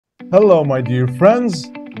Hello, my dear friends.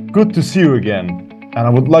 Good to see you again. And I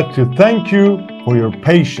would like to thank you for your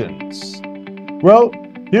patience. Well,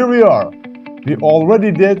 here we are. We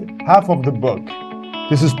already did half of the book.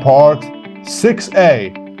 This is part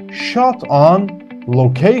 6A, Shot on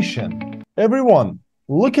Location. Everyone,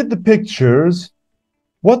 look at the pictures.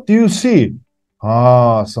 What do you see?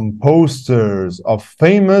 Some posters of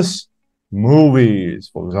famous movies.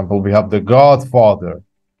 For example, we have The Godfather,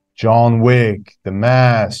 John Wick, The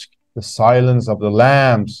Mask, The Silence of the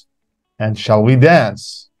Lambs, and Shall We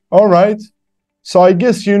Dance? All right, so I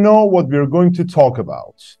guess you know what we're going to talk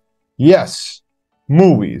about. Yes,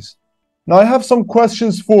 movies. Now I have some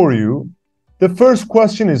questions for you. The first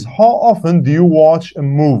question is, how often do you watch a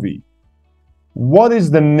movie? What is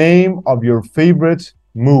the name of your favorite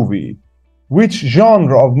movie? Which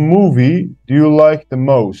genre of movie do you like the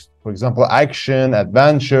most? For example, action,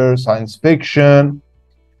 adventure, science fiction.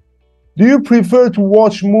 Do you prefer to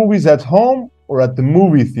watch movies at home or at the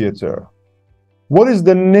movie theater? What is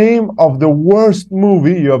the name of the worst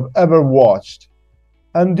movie you have ever watched?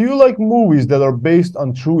 And do you like movies that are based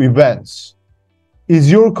on true events?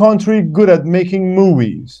 Is your country good at making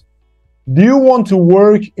movies? Do you want to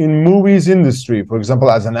work in movies industry, for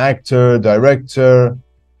example, as an actor, director?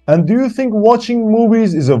 And do you think watching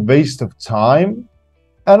movies is a waste of time?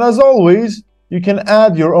 And as always, you can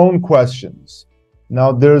add your own questions.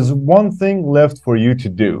 Now, there's one thing left for you to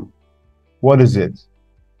do. What is it?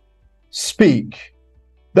 Speak.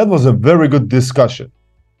 That was a very good discussion.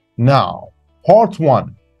 Now, part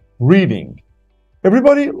 1, reading.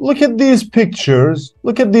 Everybody, look at these pictures.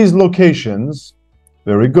 Look at these locations.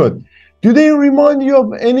 Very good. Do they remind you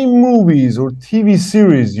of any movies or TV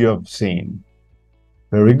series you have seen?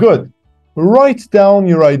 Very good. Write down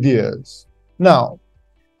your ideas. Now,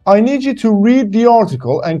 I need you to read the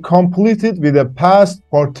article and complete it with a past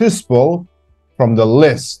participle from the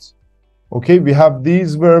list. Okay, we have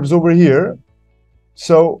these verbs over here.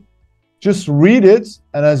 So just read it,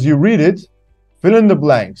 and as you read it, fill in the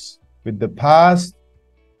blanks with the past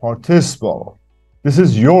participle. This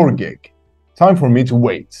is your gig. Time for me to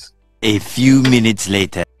wait. A few minutes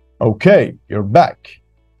later. Okay, you're back.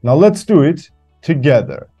 Now let's do it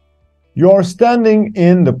together. You are standing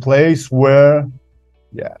in the place where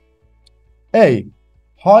A.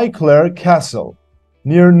 Highclere Castle,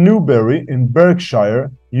 near Newbury in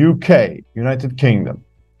Berkshire, UK, United Kingdom.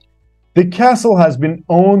 The castle has been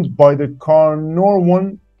owned by the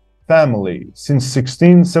Carnarvon family since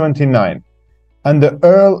 1679, and the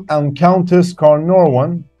Earl and Countess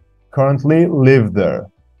Carnarvon currently live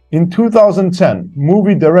there. In 2010,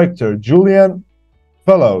 movie director Julian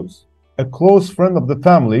Fellowes, a close friend of the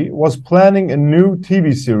family, was planning a new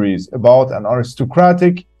TV series about an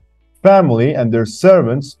aristocratic family and their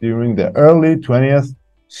servants during the early 20th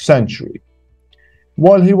century.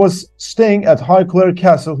 While he was staying at Highclere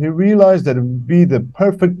Castle, he realized that it would be the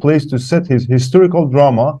perfect place to set his historical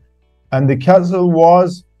drama, and the castle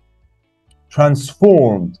was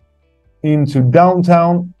transformed into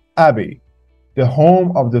Downton Abbey, the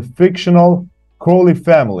home of the fictional Crawley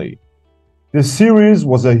family. The series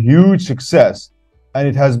was a huge success, and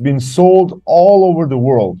it has been sold all over the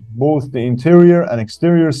world. Both the interior and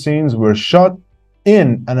exterior scenes were shot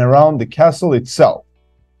in and around the castle itself.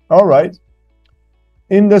 All right.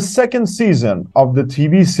 In the second season of the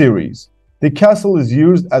TV series, the castle is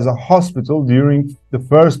used as a hospital during the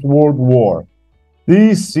First World War.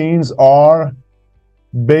 These scenes are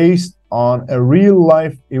based on a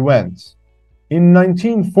real-life event. In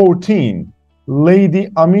 1914, Lady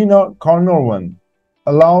Amina Carnarvon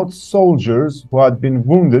allowed soldiers who had been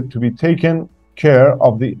wounded to be taken care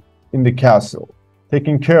of in the castle.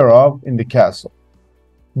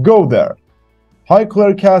 Go there.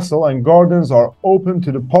 Highclere Castle and gardens are open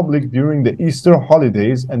to the public during the Easter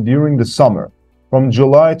holidays and during the summer, from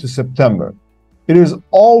July to September. It is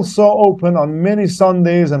also open on many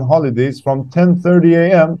Sundays and holidays from 10:30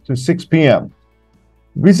 a.m. to 6 p.m.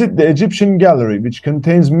 Visit the Egyptian Gallery, which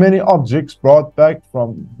contains many objects brought back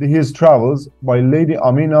from his travels by Lady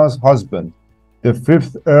Amina's husband, the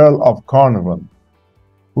 5th Earl of Carnarvon,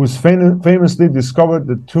 who famously discovered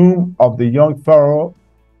the tomb of the young pharaoh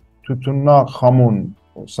Tutankhamun,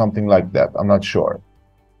 or something like that. I'm not sure.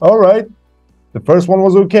 All right, the first one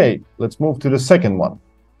was okay. Let's move to the second one.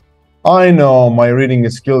 I know my reading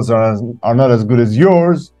skills are not as good as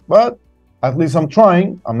yours, but at least I'm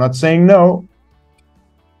trying. I'm not saying no.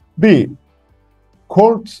 B.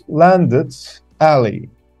 Courtlands Alley.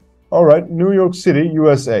 All right, New York City,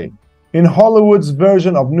 USA. In Hollywood's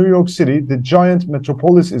version of New York City, the giant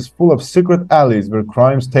metropolis is full of secret alleys where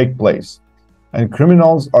crimes take place, and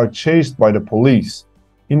criminals are chased by the police.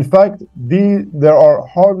 In fact, there are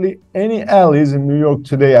hardly any alleys in New York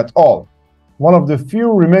today at all. One of the few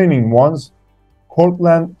remaining ones,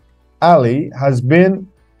 Cortlandt Alley, has been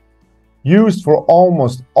used for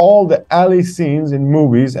almost all the alley scenes in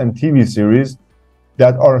movies and TV series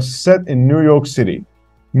that are set in New York City.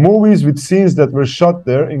 Movies with scenes that were shot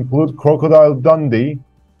there include Crocodile Dundee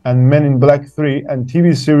and Men in Black 3, and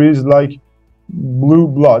TV series like Blue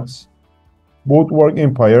Bloods, Boardwalk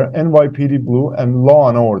Empire, NYPD Blue, and Law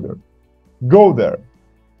and Order. Go there.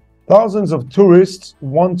 Thousands of tourists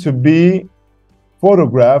want to be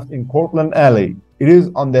photographed in Cortlandt Alley. It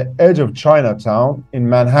is on the edge of Chinatown in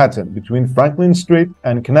Manhattan, between Franklin Street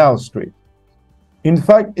and Canal Street. In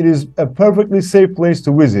fact, it is a perfectly safe place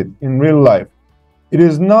to visit in real life. It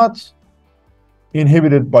is not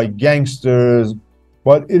inhibited by gangsters,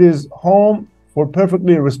 but it is home for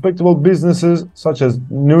perfectly respectable businesses such as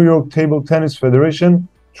New York Table Tennis Federation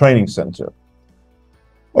Training Center.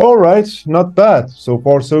 All right, not bad. So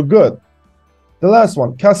far, so good. The last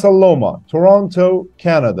one, Casa Loma, Toronto,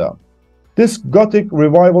 Canada. This Gothic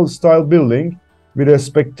revival-style building with a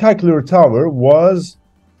spectacular tower was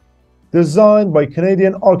designed by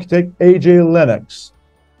Canadian architect A.J. Lennox.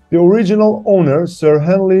 The original owner, Sir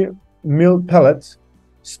Henry Mill Pellet,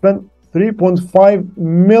 spent $3.5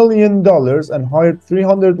 million and hired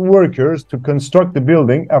 300 workers to construct the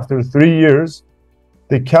building. After 3 years,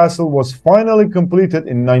 the castle was finally completed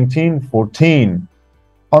in 1914.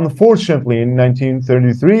 Unfortunately, in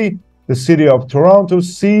 1933, the city of Toronto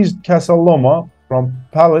seized Casa Loma from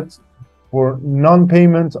Pellet for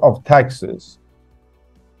non-payment of taxes.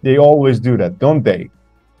 They always do that, don't they?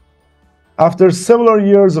 After several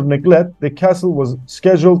years of neglect, the castle was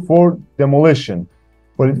scheduled for demolition,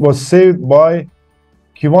 but it was saved by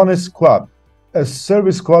Kiwanis Club, a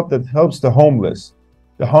service club that helps the homeless,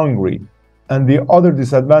 the hungry, and the other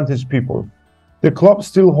disadvantaged people. The club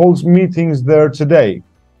still holds meetings there today.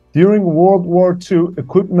 During World War II,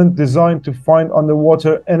 equipment designed to find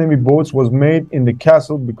underwater enemy boats was made in the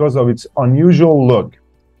castle because of its unusual look.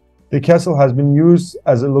 The castle has been used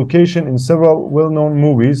as a location in several well-known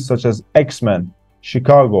movies such as X-Men,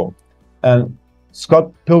 Chicago, and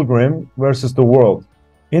Scott Pilgrim vs. the World.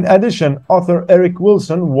 In addition, author Eric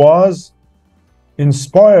Wilson was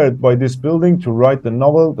inspired by this building to write the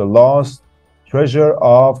novel The Lost Treasure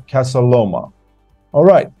of Casa Loma. All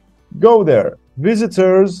right, go there.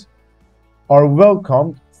 Visitors are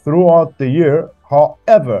welcomed throughout the year.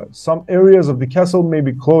 However, some areas of the castle may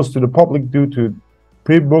be closed to the public due to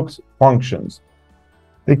pre-booked functions.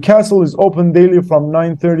 The castle is open daily from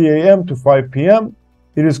 9:30 a.m. to 5 p.m.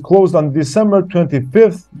 It is closed on December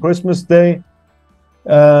 25th, Christmas Day,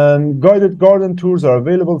 and guided garden tours are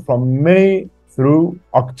available from May through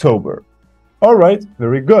October. All right,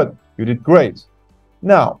 very good. You did great.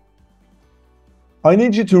 Now, I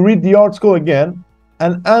need you to read the article again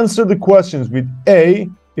and answer the questions with A,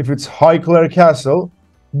 if it's Highclere Castle,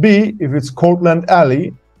 B, if it's Cortlandt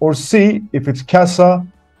Alley, or C, if it's Casa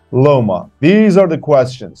Loma. These are the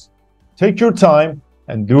questions. Take your time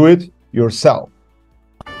and do it yourself.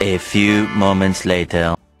 A few moments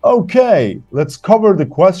later. Okay, let's cover the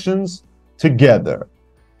questions together.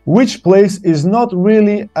 Which place is not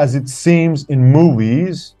really as it seems in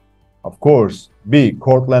movies? Of course, B,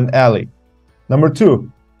 Cortlandt Alley. Number 2,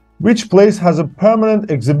 which place has a permanent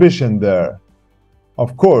exhibition there?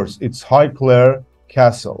 Of course, it's Highclere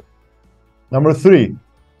Castle. Number 3,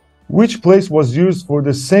 which place was used for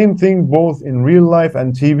the same thing both in real life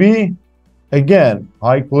and TV? Again,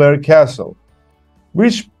 Highclere Castle.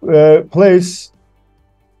 Which place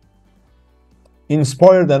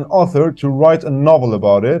inspired an author to write a novel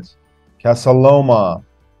about it? Casa Loma.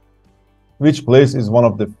 Which place is one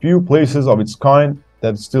of the few places of its kind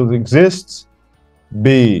that still exists?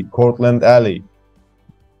 B, Cortlandt Alley.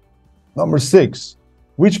 Number 6,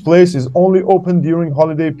 which place is only open during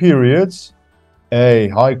holiday periods? A,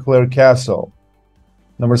 Highclere Castle.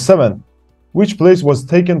 Number 7, which place was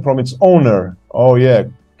taken from its owner? Oh yeah,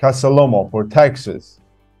 Casa Loma, for taxes.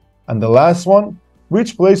 And the last one,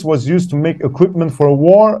 which place was used to make equipment for a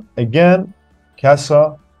war? Again,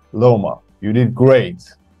 Casa Loma. You did great.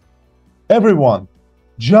 Everyone,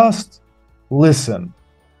 just listen.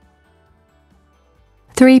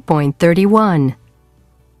 3.31.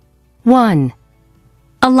 1.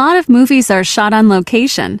 A lot of movies are shot on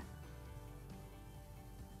location.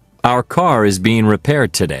 Our car is being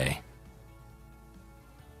repaired today.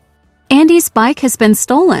 Andy's bike has been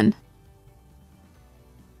stolen.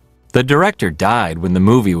 The director died when the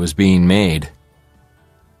movie was being made.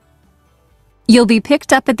 You'll be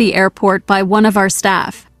picked up at the airport by one of our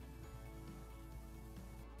staff.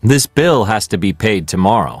 This bill has to be paid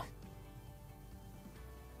tomorrow.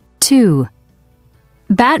 2.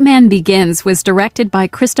 Batman Begins was directed by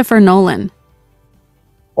Christopher Nolan.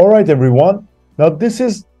 All right, everyone. Now, this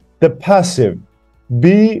is the passive,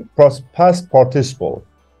 be plus past participle.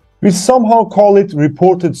 We somehow call it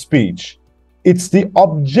reported speech. It's the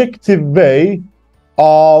objective way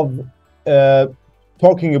of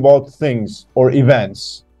talking about things or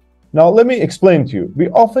events. Now, let me explain to you. We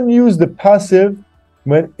often use the passive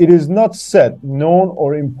when it is not said, known,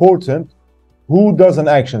 or important who does an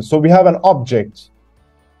action. So we have an object.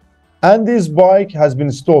 Andy's bike has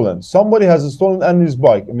been stolen. Somebody has stolen Andy's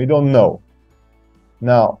bike and we don't know.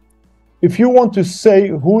 Now, if you want to say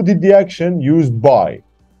who did the action, use by.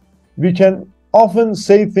 We can often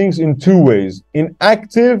say things in two ways, in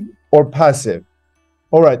active or passive.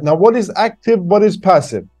 All right, now what is active, what is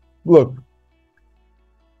passive? Look,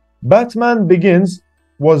 Batman Begins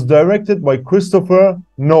was directed by Christopher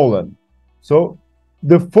Nolan. So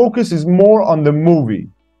the focus is more on the movie.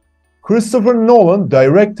 Christopher Nolan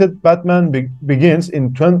directed Batman Begins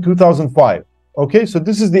in 2005. Okay, so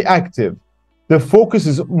this is the active. The focus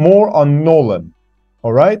is more on Nolan.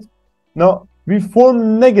 All right? Now, we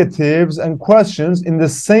form negatives and questions in the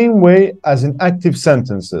same way as in active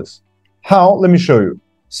sentences. How? Let me show you.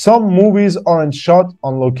 Some movies aren't shot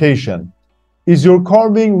on location. Is your car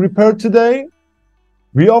being repaired today?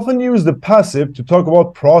 We often use the passive to talk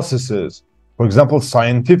about processes. For example,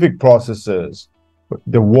 scientific processes.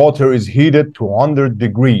 The water is heated to 100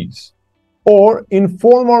 degrees. Or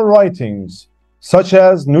informal writings, such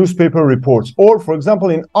as newspaper reports. Or, for example,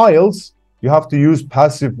 in IELTS, you have to use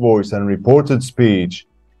passive voice and reported speech.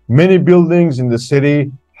 Many buildings in the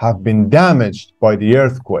city have been damaged by the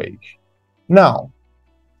earthquake. Now,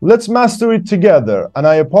 let's master it together. And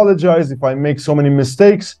I apologize if I make so many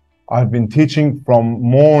mistakes. I've been teaching from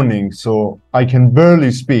morning, so I can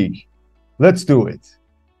barely speak. Let's do it.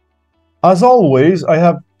 As always, I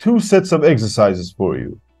have two sets of exercises for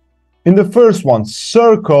you. In the first one,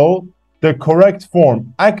 circle the correct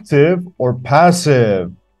form, active or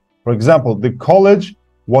passive. For example, the college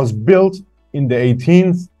was built in the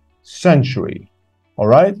 18th century. All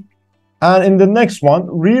right? And in the next one,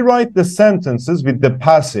 rewrite the sentences with the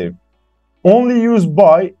passive. Only use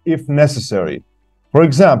by if necessary. For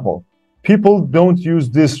example, people don't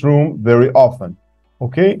use this room very often.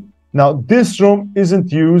 Okay? Now, this room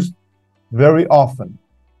isn't used very often.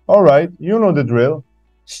 All right, you know the drill.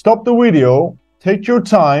 Stop the video, take your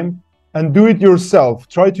time, and do it yourself.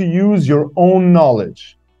 Try to use your own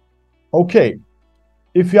knowledge. Okay,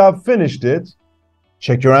 if you have finished it,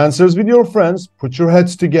 check your answers with your friends, put your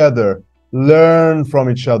heads together, learn from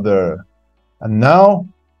each other. And now,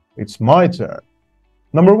 it's my turn.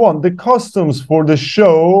 Number one, the costumes for the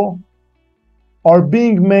show are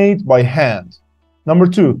being made by hand. Number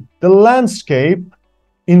two, the landscape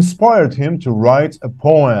inspired him to write a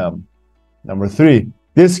poem. Number three,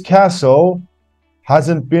 this castle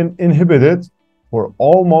hasn't been inhabited for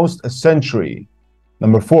almost a century.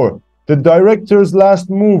 Number four, the director's last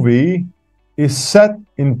movie is set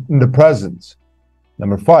in the present.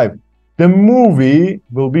 Number five, the movie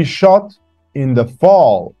will be shot in the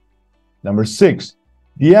fall. Number six,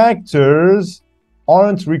 the actors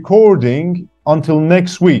aren't recording until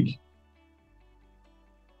next week.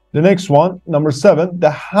 The next one, number seven,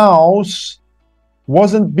 the house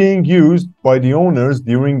wasn't being used by the owners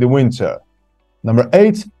during the winter. Number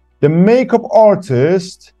eight, the makeup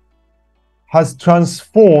artist has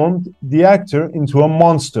transformed the actor into a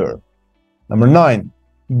monster. Number nine,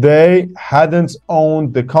 they hadn't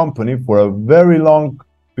owned the company for a very long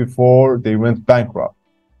before they went bankrupt.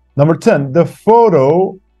 Number 10, the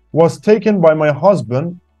photo was taken by my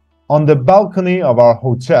husband on the balcony of our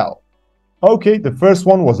hotel. Okay, the first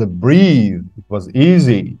one was a breathe. It was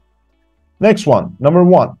easy. Next one, number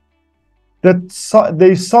one.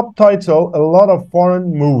 They subtitle a lot of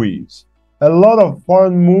foreign movies. A lot of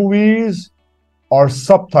foreign movies are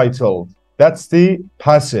subtitled. That's the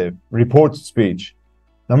passive, reported speech.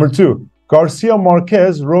 Number two, Garcia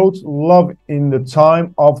Marquez wrote Love in the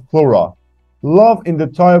Time of Cholera. Love in the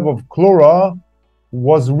Time of Cholera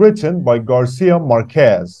was written by Garcia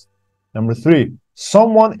Marquez. Number three,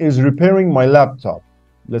 someone is repairing my laptop.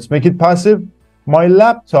 Let's make it passive. My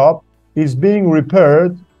laptop is being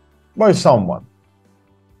repaired by someone.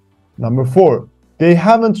 Number four, they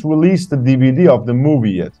haven't released the DVD of the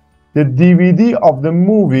movie yet. The DVD of the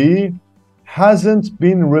movie hasn't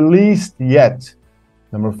been released yet.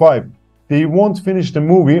 Number five, they won't finish the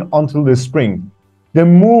movie until the spring. The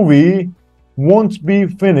movie won't be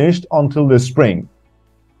finished until the spring.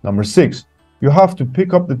 Number six, you have to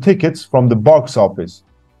pick up the tickets from the box office.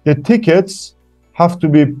 The tickets have to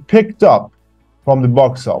be picked up from the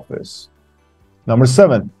box office. Number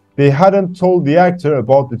seven, they hadn't told the actor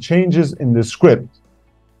about the changes in the script.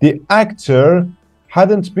 The actor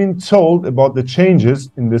hadn't been told about the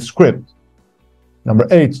changes in the script. Number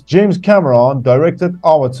 8, James Cameron directed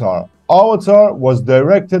Avatar. Avatar was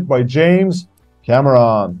directed by James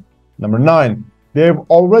Cameron. Number 9, they have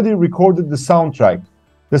already recorded the soundtrack.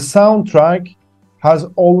 The soundtrack has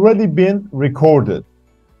already been recorded.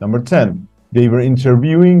 Number 10, they were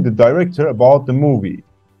interviewing the director about the movie.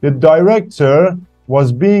 The director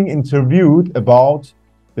was being interviewed about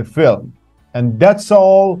the film. And that's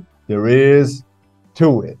all there is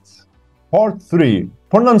to it. Part 3,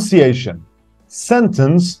 pronunciation,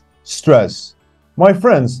 sentence stress. My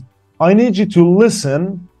friends, I need you to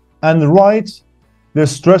listen and write the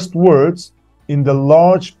stressed words in the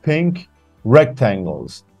large pink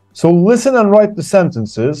rectangles. So listen and write the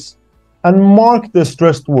sentences and mark the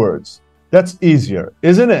stressed words. That's easier,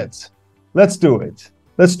 isn't it? Let's do it.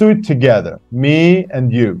 Let's do it together, me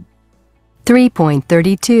and you.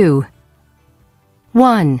 3.32.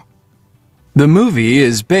 1, The movie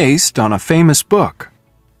is based on a famous book.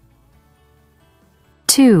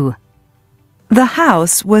 2, The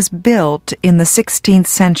house was built in the 16th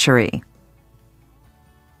century.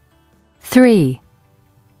 3,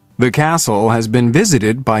 The castle has been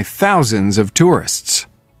visited by thousands of tourists.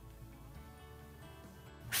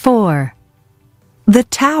 4, The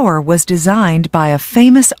tower was designed by a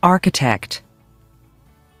famous architect.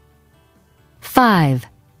 5,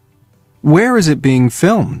 Where is it being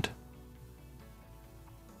filmed?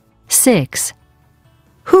 6,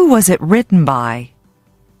 Who was it written by?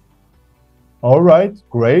 All right,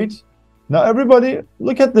 great. Now everybody,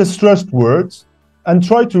 look at the stressed words and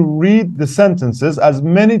try to read the sentences as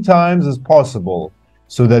many times as possible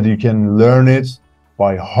so that you can learn it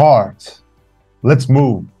by heart. Let's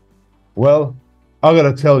move. Well, I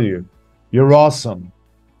gotta tell you, you're awesome.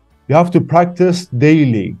 You have to practice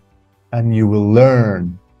daily and you will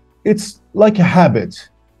learn. It's like a habit,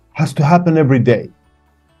 has to happen every day.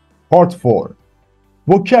 Part 4,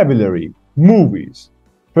 vocabulary, movies.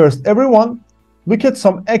 First, everyone, look at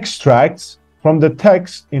some extracts from the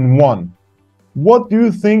text in 1. What do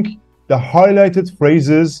you think the highlighted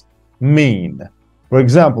phrases mean? For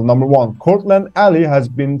example, number 1, Cortlandt Alley has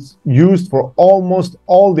been used for almost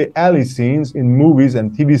all the alley scenes in movies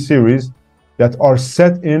and TV series that are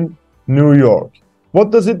set in New York.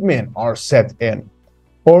 What does it mean, are set in?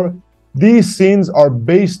 Or these scenes are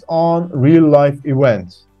based on real-life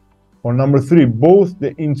events. Or number 3, both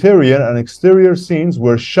the interior and exterior scenes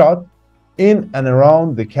were shot in and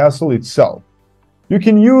around the castle itself. You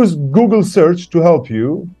can use Google search to help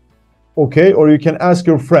you, okay, or you can ask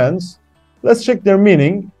your friends. Let's check their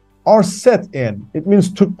meaning. Are set in, it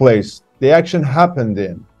means took place, the action happened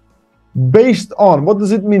in. Based on, what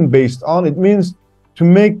does it mean based on? It means to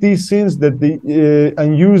make these scenes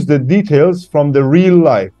and use the details from the real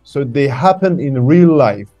life. So they happened in real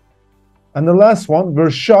life. And the last one, were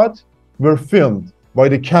shot, were filmed by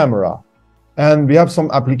the camera. And we have some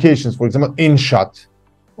applications, for example, InShot,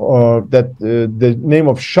 that the name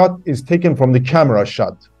of shot is taken from the camera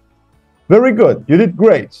shot. Very good, you did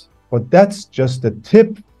great. But that's just the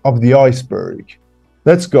tip of the iceberg.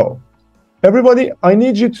 Let's go. Everybody, I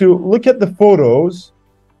need you to look at the photos.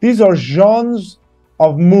 These are genres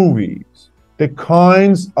of movies, the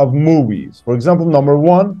kinds of movies. For example, number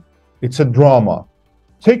 1, it's a drama.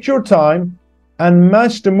 Take your time and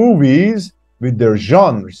match the movies with their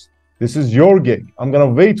genres. This is your gig. I'm gonna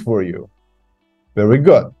wait for you. Very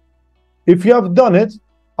good. If you have done it,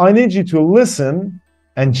 I need you to listen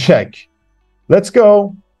and check. Let's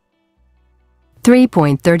go.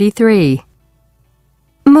 3.33.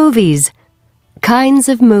 Movies. Kinds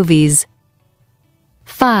of movies.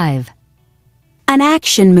 5, An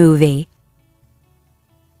action movie.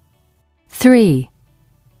 3,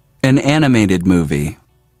 An animated movie.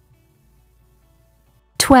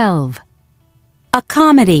 12, A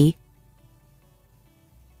comedy.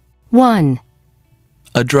 1,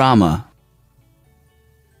 A drama.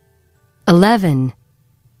 11,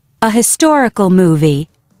 A historical movie.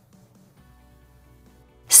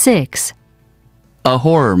 6, A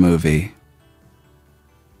horror movie.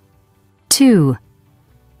 2,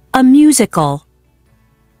 A musical.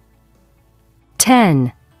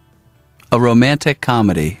 10, A romantic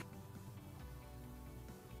comedy.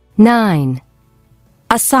 9,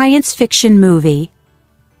 A science fiction movie.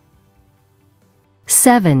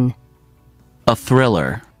 7, A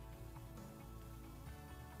thriller.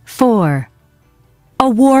 4, A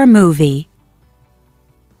war movie.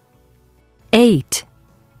 8,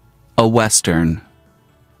 A western.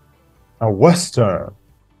 A Western.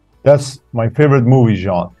 That's my favorite movie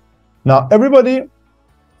genre. Now, everybody,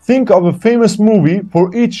 think of a famous movie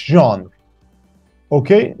for each genre.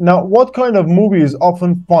 Okay, now what kind of movie is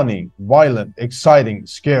often funny, violent, exciting,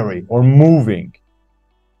 scary, or moving?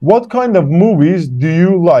 What kind of movies do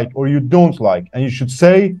you like or you don't like? And you should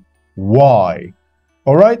say why.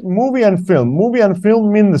 All right, movie and film. Movie and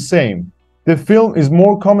film mean the same. The film is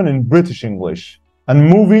more common in British English and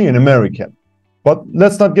movie in American. But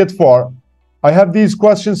let's not get far. I have these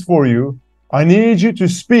questions for you. I need you to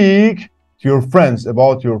speak to your friends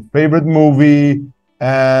about your favorite movie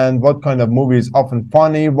and what kind of movie is often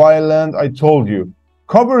funny, violent. I told you.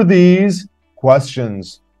 Cover these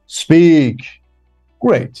questions. Speak.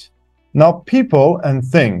 Great. Now, people and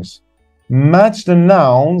things. Match the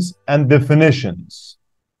nouns and definitions.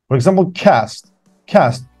 For example, cast.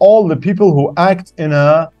 Cast all the people who act in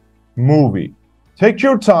a movie. Take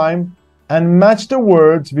your time and match the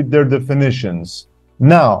words with their definitions.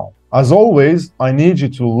 Now, as always, I need you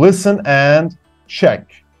to listen and check.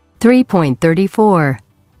 3.34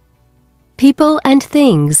 People and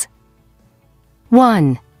things.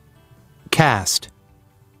 1, Cast.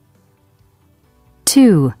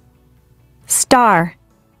 2, Star.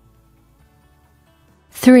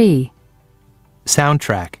 3,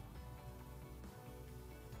 Soundtrack.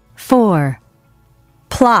 4,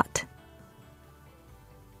 Plot.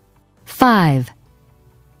 5,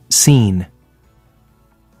 Scene.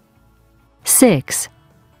 6,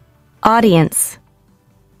 Audience.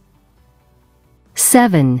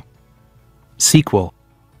 7, Sequel.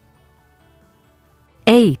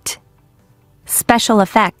 8, Special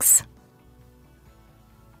effects.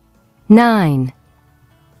 9,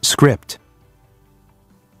 Script.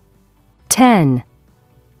 10,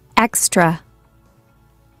 Extra.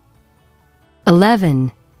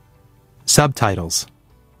 11, Subtitles.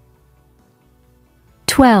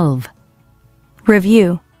 12.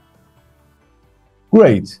 Review.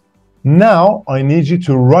 Great. Now I need you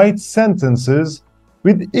to write sentences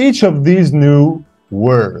with each of these new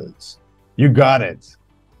words. You got it.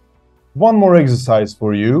 One more exercise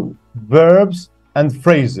for you. Verbs and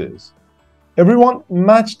phrases. Everyone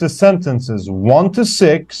match the sentences 1 to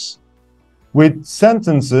 6 with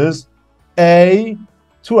sentences A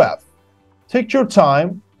to F. Take your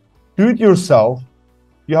time. Do it yourself.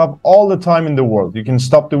 You have all the time in the world. You can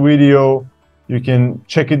stop the video. You can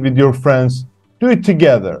check it with your friends. Do it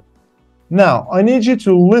together. Now, I need you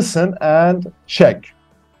to listen and check.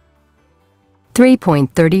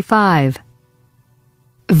 3.35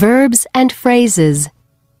 Verbs and phrases.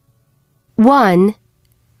 1,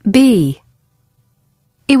 B.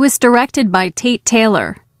 It was directed by Tate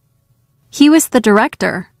Taylor. He was the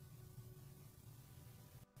director.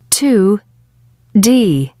 2,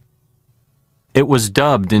 D. It was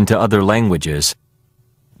dubbed into other languages.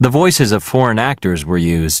 The voices of foreign actors were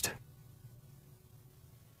used.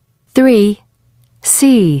 3,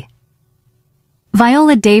 C.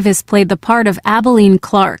 Viola Davis played the part of Abilene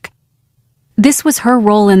Clark. This was her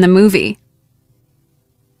role in the movie.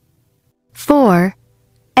 4,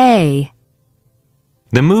 A.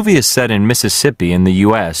 The movie is set in Mississippi in the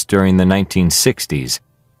U.S. during the 1960s.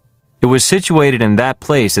 It was situated in that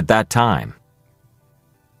place at that time.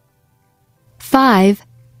 5,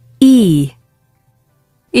 E.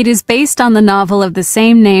 It is based on the novel of the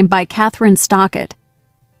same name by Catherine Stockett.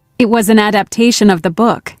 It was an adaptation of the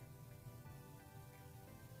book.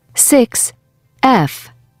 6,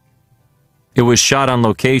 F. It was shot on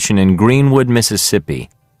location in Greenwood, Mississippi.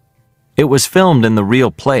 It was filmed in the real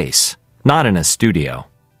place, not in a studio.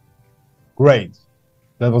 Great.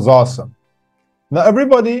 That was awesome. Now,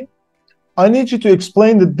 everybody, I need you to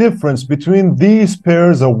explain the difference between these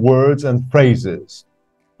pairs of words and phrases.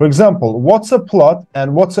 For example, what's a plot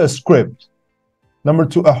and what's a script? Number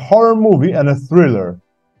 2, a horror movie and a thriller.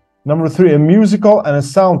 Number 3, a musical and a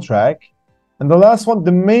soundtrack. And the last one,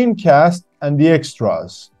 the main cast and the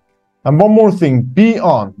extras. And one more thing, be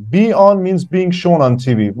on. Be on means being shown on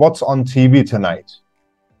TV. What's on TV tonight?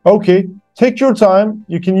 Okay, take your time.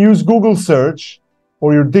 You can use Google search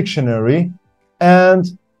or your dictionary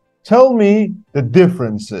and tell me the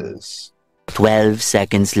differences. 12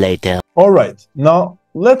 seconds later. All right, now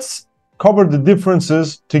let's cover the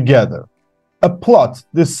differences together. A plot,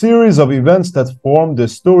 the series of events that form the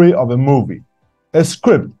story of a movie. A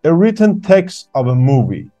script, a written text of a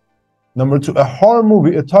movie. Number 2, a horror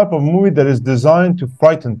movie, a type of movie that is designed to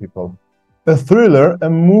frighten people. A thriller, a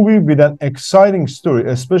movie with an exciting story,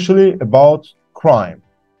 especially about crime.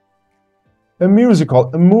 A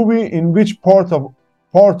musical, a movie in which part of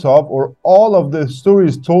or all of the story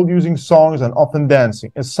is told using songs and often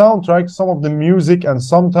dancing. A soundtrack, some of the music and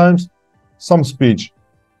sometimes some speech.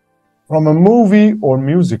 From a movie or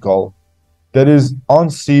musical that is on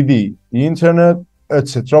CD, the internet,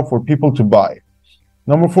 etc. for people to buy.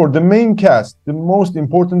 Number 4, the main cast, the most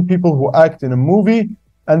important people who act in a movie,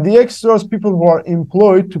 and the extras, people who are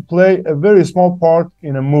employed to play a very small part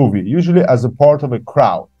in a movie, usually as a part of a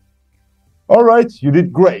crowd. All right, you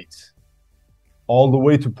did great. All the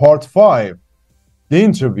way to part 5, the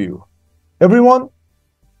interview. Everyone,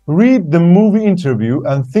 read the movie interview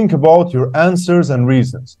and think about your answers and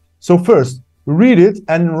reasons. So first, read it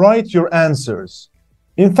and write your answers.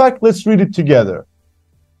 In fact, let's read it together.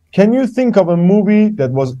 Can you think of a movie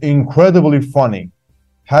that was incredibly funny,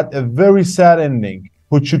 had a very sad ending,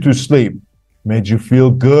 put you to sleep, made you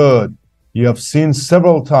feel good, you have seen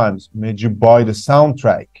several times, made you buy the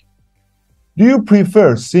soundtrack? Do you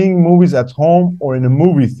prefer seeing movies at home or in a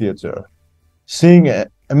movie theater? Seeing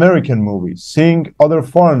American movies, seeing other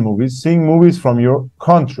foreign movies, seeing movies from your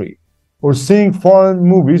country, or seeing foreign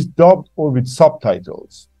movies dubbed or with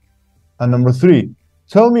subtitles? And number 3,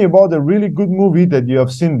 tell me about a really good movie that you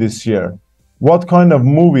have seen this year. What kind of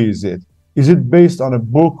movie is it? Is it based on a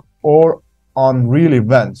book or on real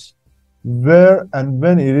events? Where and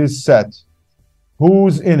when it is set?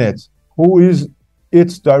 Who's in it? Who is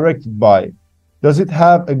it directed by? Does it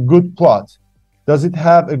have a good plot? Does it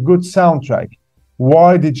have a good soundtrack?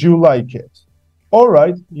 Why did you like it? All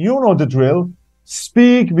right, you know the drill.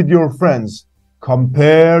 Speak with your friends.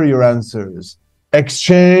 Compare your answers.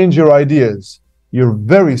 Exchange your ideas. You're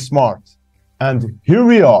very smart. And here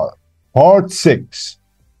we are, part 6,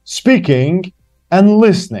 speaking and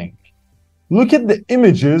listening. Look at the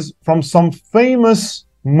images from some famous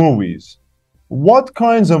movies. What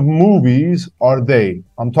kinds of movies are they?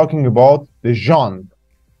 I'm talking about the genre.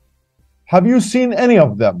 Have you seen any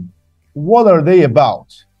of them? What are they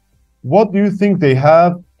about? What do you think they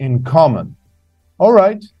have in common? All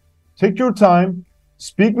right, take your time,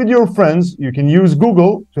 speak with your friends. You can use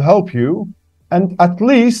Google to help you, and at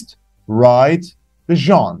least write the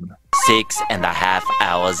genre. 6.5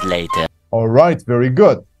 hours later. All right, very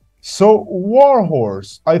good. So, War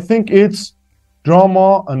Horse, I think it's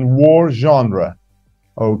drama and war genre.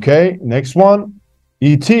 Okay, next one.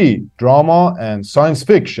 E.T., drama and science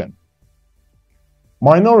fiction.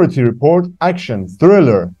 Minority Report, action,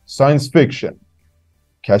 thriller, science fiction.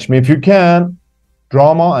 Catch Me If You Can,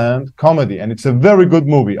 drama and comedy. And it's a very good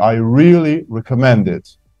movie. I really recommend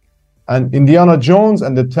it. And Indiana Jones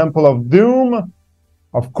and the Temple of Doom,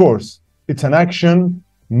 of course, it's an action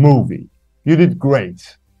movie. You did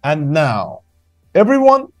great. And now,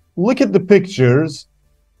 everyone, look at the pictures.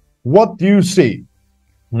 What do you see?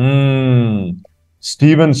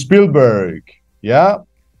 Steven Spielberg, yeah?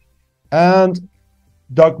 And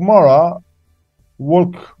Dagmara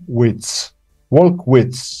Wolkowitz,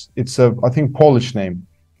 it's a, I think, Polish name,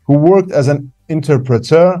 who worked as an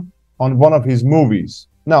interpreter on one of his movies.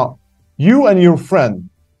 Now, you and your friend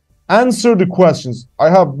answer the questions. I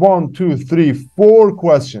have 1, 2, 3, 4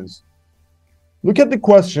 questions. Look at the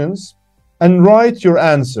questions and write your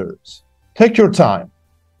answers. Take your time.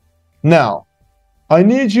 Now, I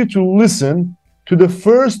need you to listen to the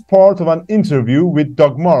first part of an interview with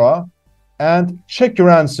Dagmara and check your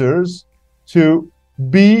answers to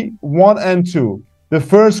B1 and 2. The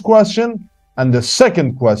first question and the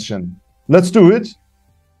second question. Let's do it.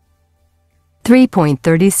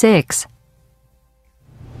 3.36.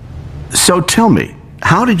 So tell me,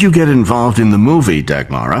 how did you get involved in the movie,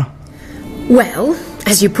 Dagmara? Well,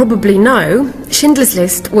 as you probably know, Schindler's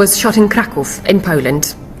List was shot in Krakow, in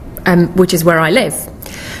Poland, which is where I live.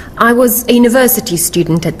 I was a university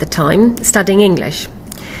student at the time, studying English.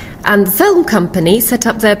 And the film company set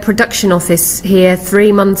up their production office here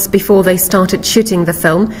 3 months before they started shooting the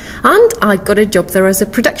film, and I got a job there as a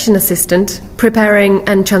production assistant, preparing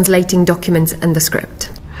and translating documents and the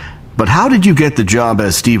script. But how did you get the job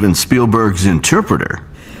as Steven Spielberg's interpreter?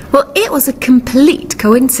 Well, it was a complete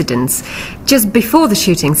coincidence. Just before the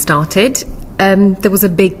shooting started, there was a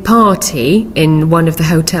big party in one of the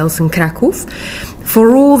hotels in Krakow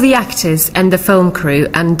for all the actors and the film crew,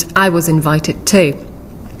 and I was invited too.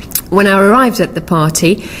 When I arrived at the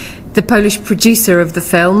party, the Polish producer of the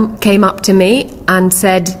film came up to me and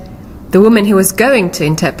said, "The woman who was going to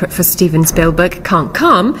interpret for Steven Spielberg can't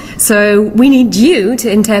come, so we need you to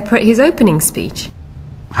interpret his opening speech."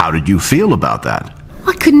 How did you feel about that?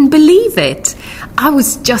 I couldn't believe it. I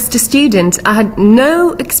was just a student. I had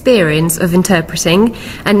no experience of interpreting,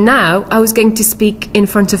 and now I was going to speak in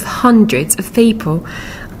front of hundreds of people.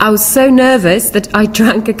 I was so nervous that I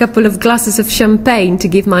drank a couple of glasses of champagne to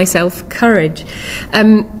give myself courage.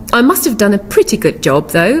 I must have done a pretty good job,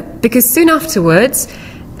 though, because soon afterwards,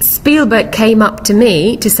 Spielberg came up to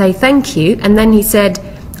me to say thank you, and then he said,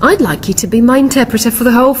 "I'd like you to be my interpreter for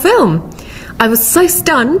the whole film." I was so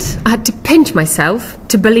stunned, I had to pinch myself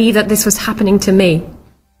to believe that this was happening to me.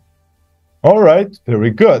 All right,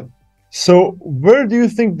 very good. So, where do you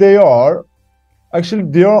think they are? Actually,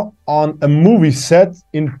 they are on a movie set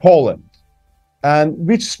in Poland. And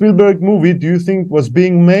which Spielberg movie do you think was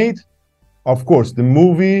being made? Of course, the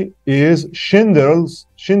movie is Schindler's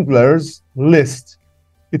List.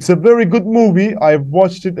 It's a very good movie. I've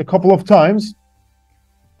watched it a couple of times.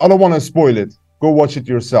 I don't want to spoil it. Go watch it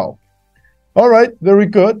yourself. All right, very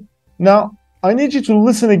good. Now, I need you to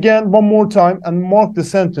listen again one more time and mark the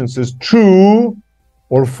sentences true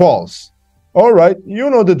or false. All right, you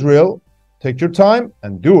know the drill. Take your time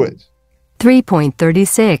and do it.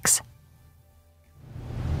 3.36.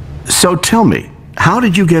 So tell me, how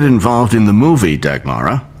did you get involved in the movie,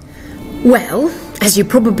 Dagmara? Well, as you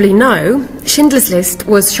probably know, Schindler's List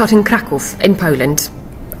was shot in Krakow, in Poland,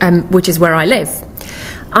 which is where I live.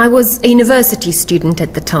 I was a university student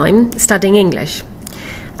at the time, studying English.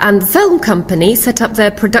 And the film company set up their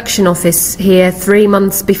production office here 3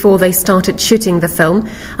 months before they started shooting the film,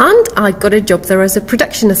 and I got a job there as a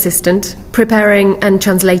production assistant, preparing and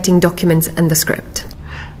translating documents and the script.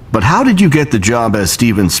 But how did you get the job as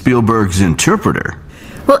Steven Spielberg's interpreter?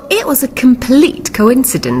 Well, it was a complete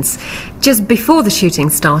coincidence. Just before the shooting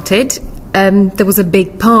started, there was a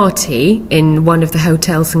big party in one of the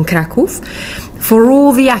hotels in Krakow for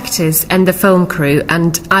all the actors and the film crew,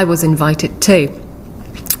 and I was invited too.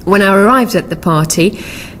 When I arrived at the party,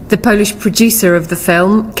 the Polish producer of the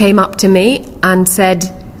film came up to me and said,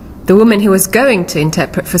 "The woman who was going to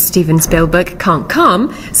interpret for Steven Spielberg can't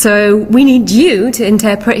come, so we need you to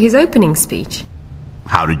interpret his opening speech."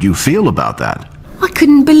 How did you feel about that? I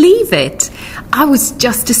couldn't believe it. I was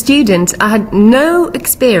just a student. I had no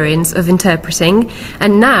experience of interpreting,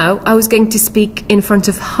 and now I was going to speak in front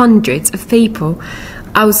of hundreds of people.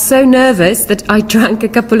 I was so nervous that I drank a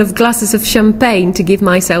couple of glasses of champagne to give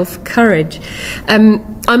myself courage.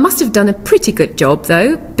 I must have done a pretty good job,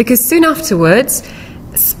 though, because soon afterwards,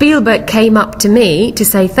 Spielberg came up to me to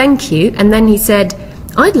say thank you, and then he said,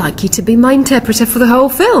 "I'd like you to be my interpreter for the whole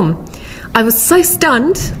film." I was so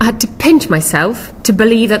stunned, I had to pinch myself to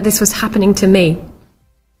believe that this was happening to me.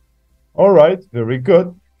 All right, very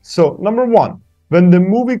good. So, number one, when the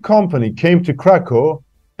movie company came to Krakow,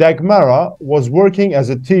 Dagmara was working as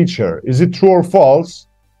a teacher. Is it true or false?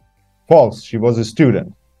 False, she was a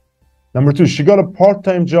student. Number two, she got a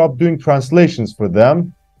part-time job doing translations for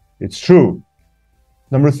them. It's true.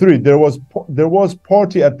 Number three, there was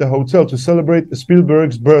party at the hotel to celebrate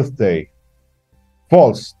Spielberg's birthday.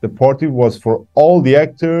 False, the party was for all the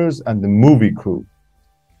actors and the movie crew.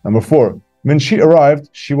 Number four, when she arrived,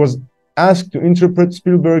 she was asked to interpret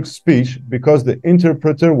Spielberg's speech because the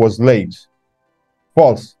interpreter was late.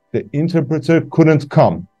 False, the interpreter couldn't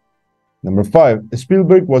come. Number five,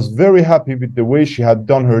 Spielberg was very happy with the way she had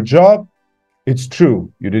done her job. It's true,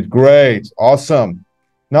 you did great, awesome.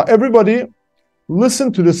 Now everybody,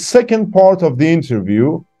 listen to the second part of the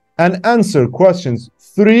interview and answer questions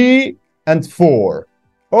 3 and 4.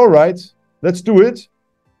 All right, let's do it.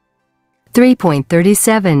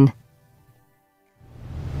 3.37.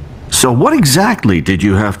 So what exactly did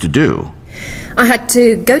you have to do? I had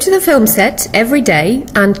to go to the film set every day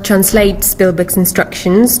and translate Spielberg's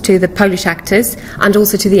instructions to the Polish actors and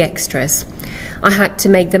also to the extras. I had to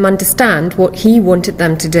make them understand what he wanted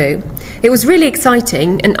them to do. It was really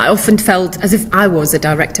exciting, and I often felt as if I was a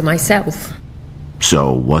director myself.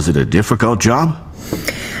 So was it a difficult job?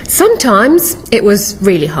 Sometimes it was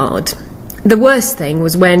really hard. The worst thing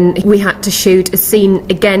was when we had to shoot a scene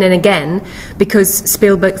again and again because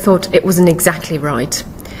Spielberg thought it wasn't exactly right.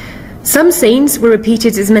 Some scenes were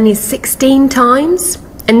repeated as many as 16 times,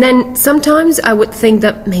 and then sometimes I would think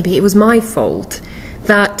that maybe it was my fault,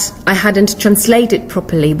 that I hadn't translated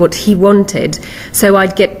properly what he wanted, so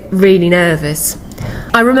I'd get really nervous.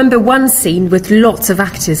 I remember one scene with lots of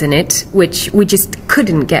actors in it, which we just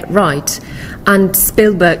couldn't get right, and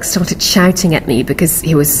Spielberg started shouting at me because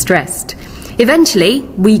he was stressed. Eventually,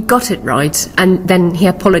 we got it right, and then he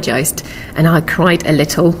apologized, and I cried a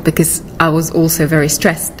little because I was also very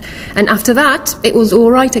stressed. And after that, it was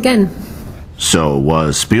all right again. So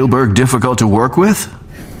was Spielberg difficult to work with?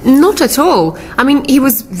 Not at all. I mean, he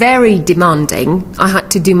was very demanding. I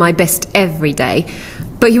had to do my best every day,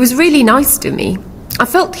 but he was really nice to me. I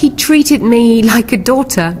felt he treated me like a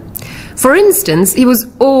daughter. For instance, he was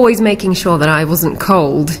always making sure that I wasn't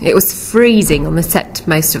cold. It was freezing on the set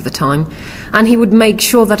most of the time, and he would make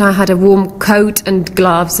sure that I had a warm coat and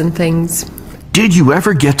gloves and things. Did you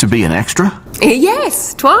ever get to be an extra?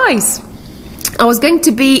 Yes, twice. I was going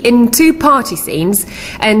to be in 2 party scenes,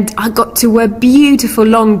 and I got to wear beautiful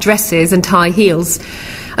long dresses and high heels.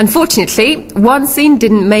 Unfortunately, one scene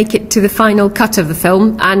didn't make it to the final cut of the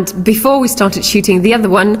film, and before we started shooting the other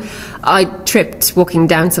one, I tripped walking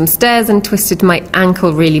down some stairs and twisted my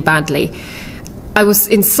ankle really badly. I was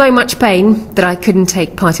in so much pain that I couldn't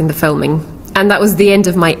take part in the filming. And that was the end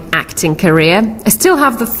of my acting career. I still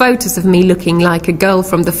have the photos of me looking like a girl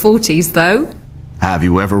from the 40s, though. Have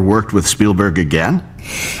you ever worked with Spielberg again?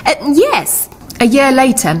 Yes. A year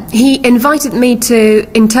later, he invited me to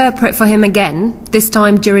interpret for him again, this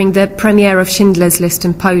time during the premiere of Schindler's List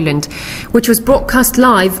in Poland, which was broadcast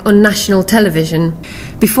live on national television.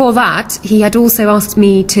 Before that, he had also asked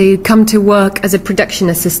me to come to work as a production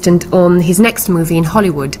assistant on his next movie in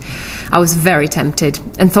Hollywood. I was very tempted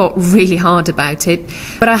and thought really hard about it,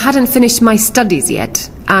 but I hadn't finished my studies yet,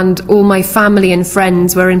 and all my family and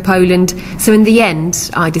friends were in Poland, so in the end,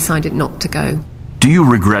 I decided not to go. Do you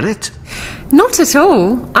regret it? Not at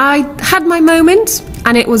all. I had my moment,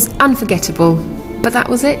 and it was unforgettable. But that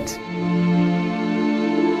was it.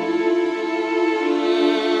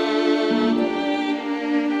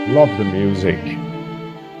 Love the music.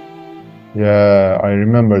 Yeah, I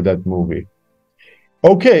remember that movie.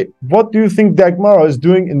 Okay, what do you think Dagmara is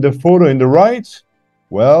doing in the photo in the right?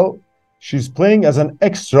 Well, she's playing as an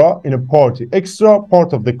extra in a party, extra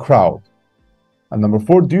part of the crowd. And number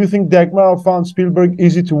 4, do you think Dagmara found Spielberg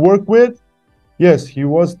easy to work with? Yes, he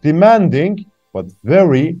was demanding, but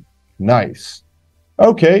very nice.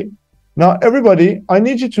 Okay, now everybody, I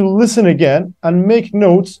need you to listen again and make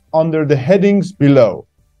notes under the headings below.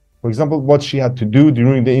 For example, what she had to do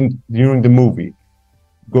during the movie.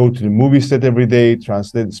 Go to the movie set every day,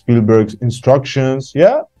 translate Spielberg's instructions,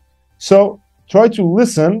 yeah? So try to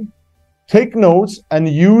listen, take notes, and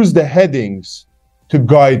use the headings to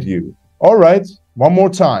guide you. All right, one more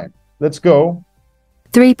time. Let's go.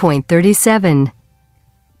 3.37.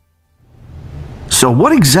 So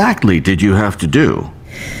what exactly did you have to do?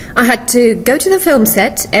 I had to go to the film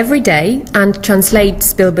set every day and translate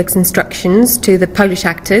Spielberg's instructions to the Polish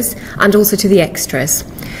actors and also to the extras.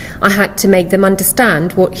 I had to make them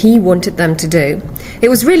understand what he wanted them to do. It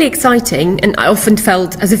was really exciting, and I often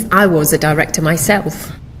felt as if I was a director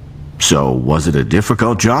myself. So was it a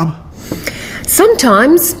difficult job?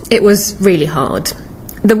 Sometimes it was really hard.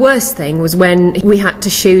 The worst thing was when we had to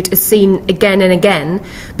shoot a scene again and again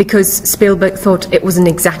because Spielberg thought it wasn't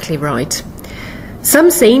exactly right.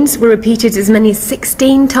 Some scenes were repeated as many as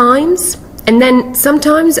 16 times, and then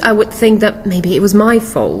sometimes I would think that maybe it was my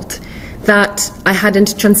fault, that I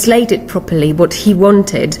hadn't translated properly what he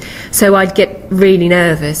wanted, so I'd get really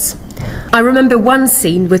nervous. I remember one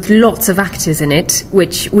scene with lots of actors in it,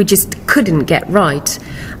 which we just couldn't get right,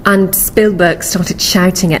 and Spielberg started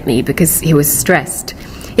shouting at me because he was stressed.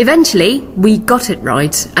 Eventually, we got it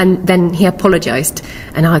right, and then he apologized,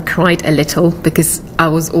 and I cried a little because I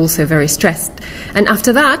was also very stressed. And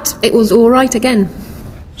after that, it was all right again.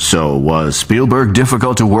 So was Spielberg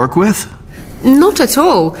difficult to work with? Not at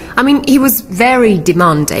all. I mean, he was very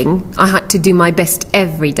demanding. I had to do my best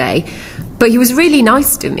every day, but he was really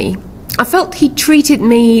nice to me. I felt he treated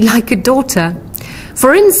me like a daughter.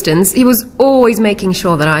 For instance, he was always making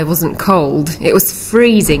sure that I wasn't cold. It was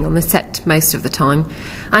freezing on the set most of the time,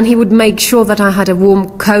 and he would make sure that I had a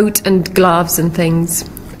warm coat and gloves and things.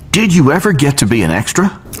 Did you ever get to be an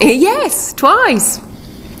extra? Yes, twice.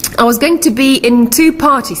 I was going to be in 2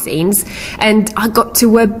 party scenes, and I got to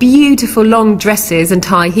wear beautiful long dresses and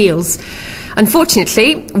high heels.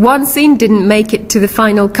 Unfortunately, one scene didn't make it to the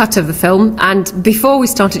final cut of the film, and before we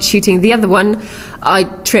started shooting the other one, I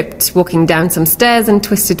tripped walking down some stairs and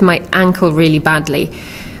twisted my ankle really badly.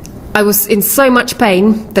 I was in so much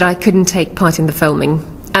pain that I couldn't take part in the filming.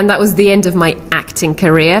 And that was the end of my acting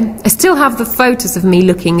career. I still have the photos of me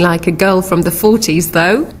looking like a girl from the 40s,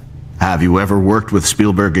 though. Have you ever worked with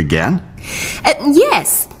Spielberg again?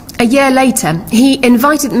 Yes. A year later, he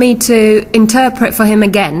invited me to interpret for him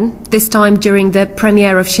again, this time during the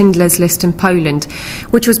premiere of Schindler's List in Poland,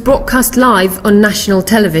 which was broadcast live on national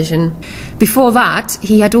television. Before that,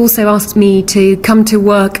 he had also asked me to come to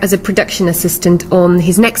work as a production assistant on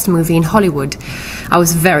his next movie in Hollywood. I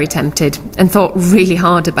was very tempted and thought really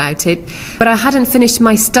hard about it, but I hadn't finished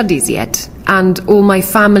my studies yet, and all my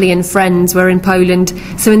family and friends were in Poland,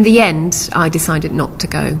 so in the end, I decided not to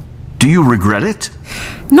go. Do you regret it?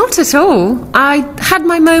 Not at all. I had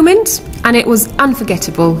my moment, and it was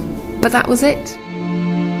unforgettable. But that was it.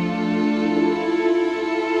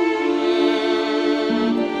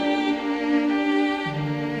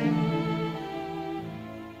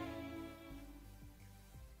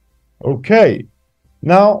 Okay,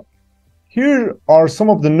 now here are some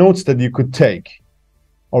of the notes that you could take.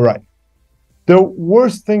 All right. The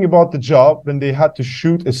worst thing about the job when they had to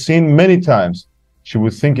shoot a scene many times. she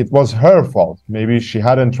would think it was her fault. Maybe she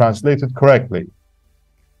hadn't translated correctly.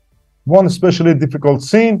 One especially difficult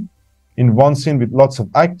scene, in one scene with lots of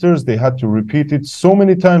actors, they had to repeat it so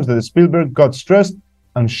many times that Spielberg got stressed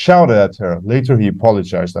and shouted at her. Later he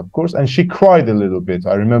apologized, of course, and she cried a little bit.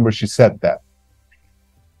 I remember she said that.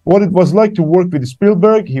 What it was like to work with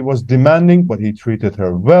Spielberg, he was demanding, but he treated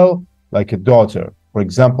her well, like a daughter. For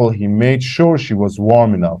example, he made sure she was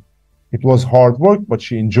warm enough. It was hard work, but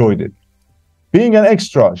she enjoyed it. Being an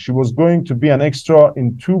extra, she was going to be an extra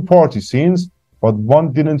in 2 party scenes, but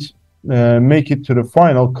one didn't make it to the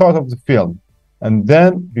final cut of the film. And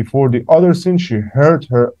then, before the other scene, she hurt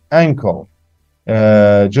her ankle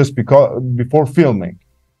just before filming.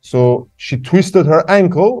 So she twisted her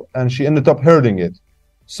ankle and she ended up hurting it.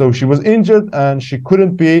 So she was injured and she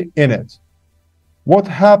couldn't be in it. What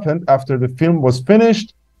happened after the film was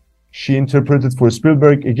finished? She interpreted for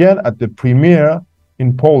Spielberg again at the premiere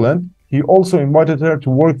in Poland. He also invited her to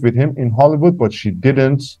work with him in Hollywood, but she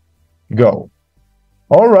didn't go.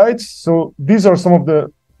 All right, so these are some of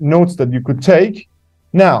the notes that you could take.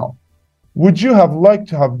 Now, would you have liked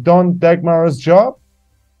to have done Dagmar's job?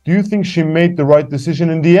 Do you think she made the right decision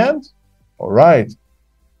in the end? All right.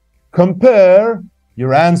 Compare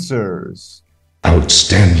your answers.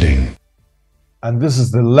 Outstanding. And this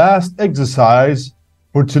is the last exercise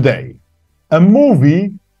for today. A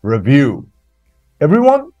movie review.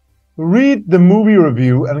 Everyone, read the movie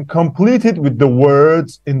review and complete it with the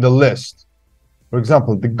words in the list. For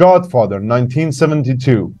example, The Godfather,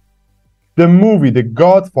 1972. The movie The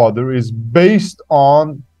Godfather is based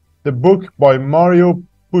on the book by Mario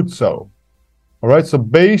Puzo. All right, so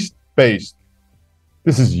based.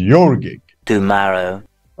 This is your gig. Tomorrow.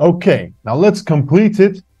 Okay, now let's complete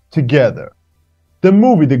it together. The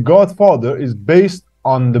movie The Godfather is based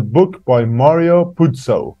on the book by Mario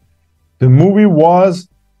Puzo. The movie was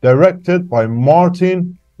directed by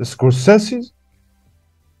Martin Scorsese.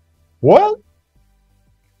 Well,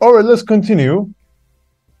 all right, let's continue.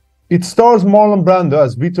 It stars Marlon Brando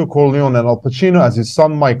as Vito Corleone and Al Pacino as his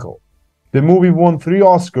son Michael. The movie won 3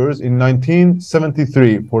 Oscars in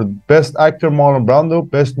 1973 for Best Actor Marlon Brando,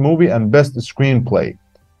 Best Movie, and Best Screenplay.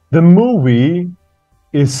 The movie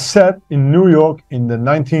is set in New York in the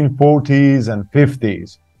 1940s and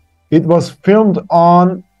 50s. It was filmed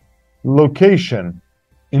on location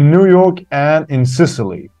in New York and in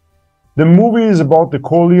Sicily. The movie is about the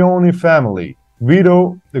Corleone family.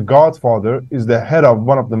 Vito, the Godfather, is the head of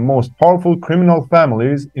one of the most powerful criminal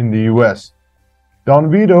families in the US. Don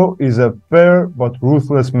Vito is a fair but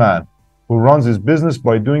ruthless man who runs his business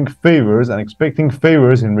by doing favors and expecting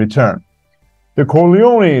favors in return. The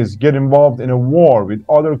Corleones get involved in a war with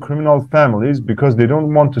other criminal families because they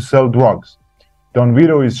don't want to sell drugs. Don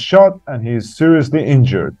Vito is shot and he is seriously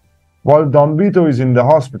injured. While Don Vito is in the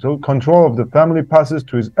hospital, control of the family passes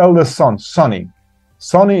to his eldest son, Sonny.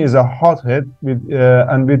 Sonny is a hothead,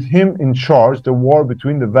 and with him in charge, the war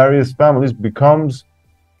between the various families becomes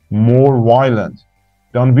more violent.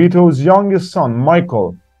 Don Vito's youngest son,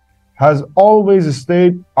 Michael, has always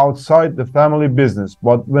stayed outside the family business,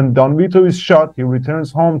 but when Don Vito is shot, he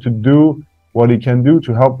returns home to do what he can do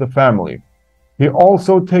to help the family. He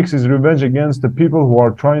also takes his revenge against the people who are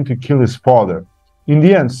trying to kill his father. In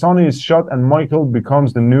the end, Sonny is shot and Michael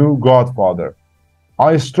becomes the new Godfather.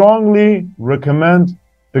 I strongly recommend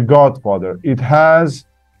The Godfather. It has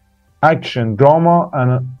action, drama,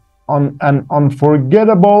 and an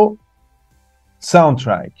unforgettable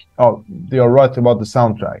soundtrack. Oh, they are right about the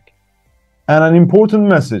soundtrack. And an important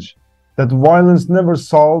message that violence never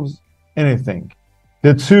solves anything.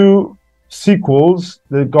 The 2 sequels,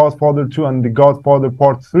 The Godfather 2 and The Godfather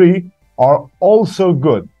Part 3, are also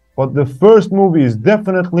good. But the first movie is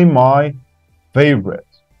definitely my favorite.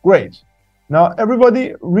 Great. Now,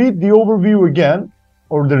 everybody read the overview again,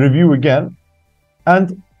 or the review again,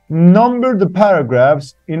 and number the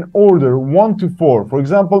paragraphs in order 1 to 4. For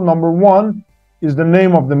example, number 1 is the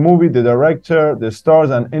name of the movie, the director, the stars,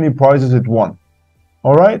 and any prizes it won.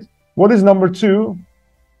 All right? What is number 2?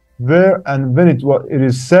 Where and when it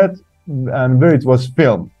is set and where it was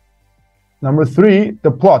filmed. Number 3,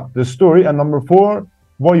 the plot, the story. And number 4,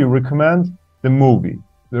 why you recommend the movie.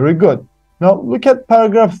 Very good. Now, look at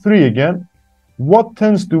paragraph 3 again. What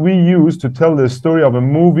tense do we use to tell the story of a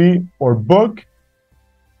movie or book?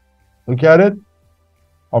 Look at it.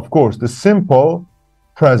 Of course, the simple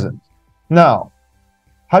present. Now,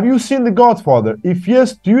 have you seen The Godfather? If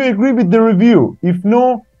yes, do you agree with the review? If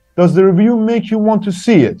no, does the review make you want to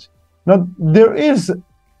see it? Now, there is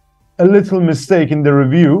a little mistake in the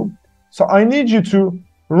review, so I need you to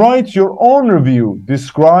write your own review.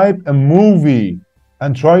 Describe a movie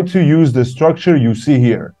and try to use the structure you see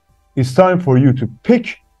here. it's time for you to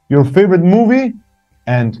pick your favorite movie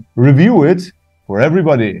and review it for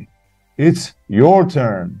everybody. It's your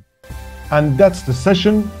turn. And that's the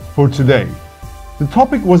session for today. The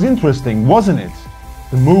topic was interesting, wasn't it?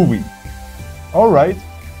 The movie. Alright,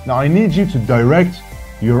 now I need you to direct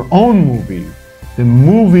your own movie, the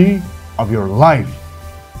movie of your life.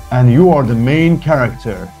 And you are the main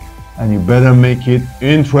character, and you better make it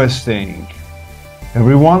interesting.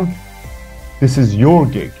 Everyone, this is your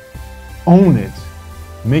gig. Own it.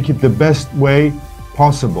 Make it the best way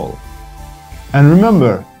possible. And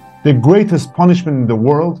remember, the greatest punishment in the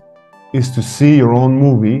world is to see your own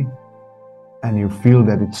movie and you feel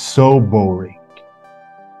that it's so boring.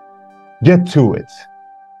 Get to it.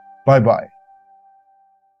 Bye-bye.